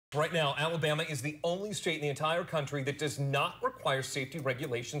Right now, Alabama is the only state in the entire country that does not require safety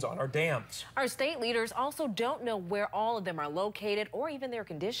regulations on our dams. Our state leaders also don't know where all of them are located or even their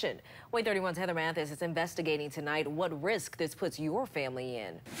condition. WAAY 31's Heather Mathis is investigating tonight what risk this puts your family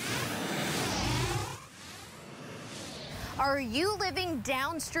in. Are you living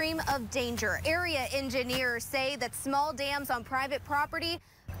downstream of danger? Area engineers say that small dams on private property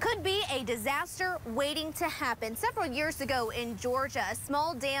could be a disaster waiting to happen. Several years ago in Georgia, a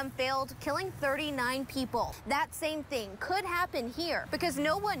small dam failed, killing 39 people. That same thing could happen here because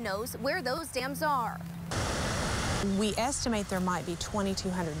no one knows where those dams are. We estimate there might be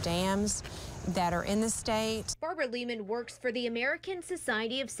 2,200 dams that are in the state. Barbara Lehman works for the American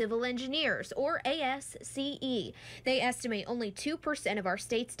Society of Civil Engineers, or ASCE. They estimate only 2% of our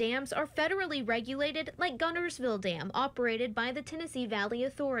state's dams are federally regulated, like Guntersville Dam, operated by the Tennessee Valley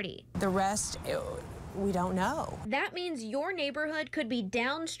Authority. The rest, we don't know. That means your neighborhood could be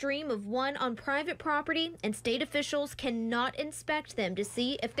downstream of one on private property, and state officials cannot inspect them to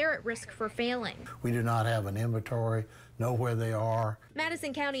see if they're at risk for failing. We do not have an inventory, know where they are.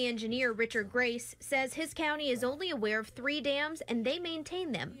 Madison County engineer Richard Grace says his county is only aware of 3 dams and they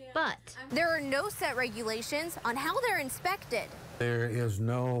maintain them, but there are no set regulations on how they're inspected. There is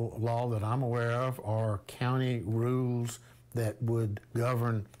no law that I'm aware of or county rules that would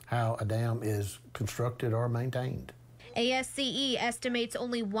govern how a dam is constructed or maintained. ASCE estimates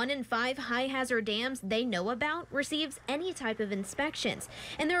only 1 in 5 high-hazard dams they know about receives any type of inspections,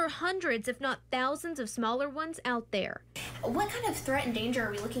 and there are hundreds, if not thousands, of smaller ones out there. What kind of threat and danger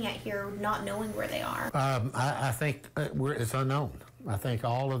are we looking at here, not knowing where they are? I think it's unknown. I think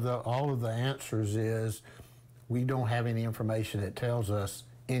all of the answers is we don't have any information that tells us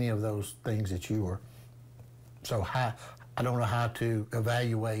any of those things that you were. So I don't know how to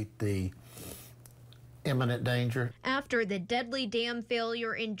evaluate the imminent danger. After the deadly dam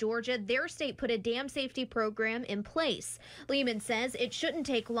failure in Georgia, their state put a dam safety program in place. Lehman says it shouldn't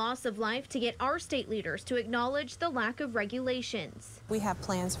take loss of life to get our state leaders to acknowledge the lack of regulations. We have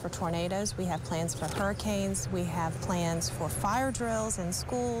plans for tornadoes, we have plans for hurricanes, we have plans for fire drills in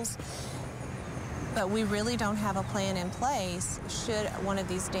schools, but we really don't have a plan in place should one of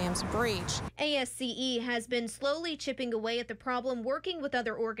these dams breach. ASCE has been slowly chipping away at the problem, working with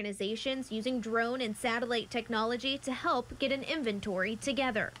other organizations using drone and satellite technology to help get an inventory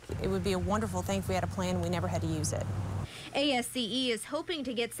together. It would be a wonderful thing if we had a plan and we never had to use it. ASCE is hoping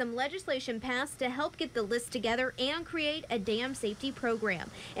to get some legislation passed to help get the list together and create a dam safety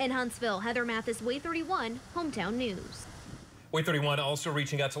program. In Huntsville, Heather Mathis, WAAY 31, Hometown News. WAAY 31 also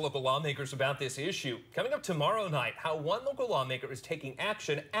reaching out to local lawmakers about this issue. Coming up tomorrow night, how one local lawmaker is taking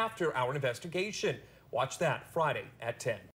action after our investigation. Watch that Friday at 10.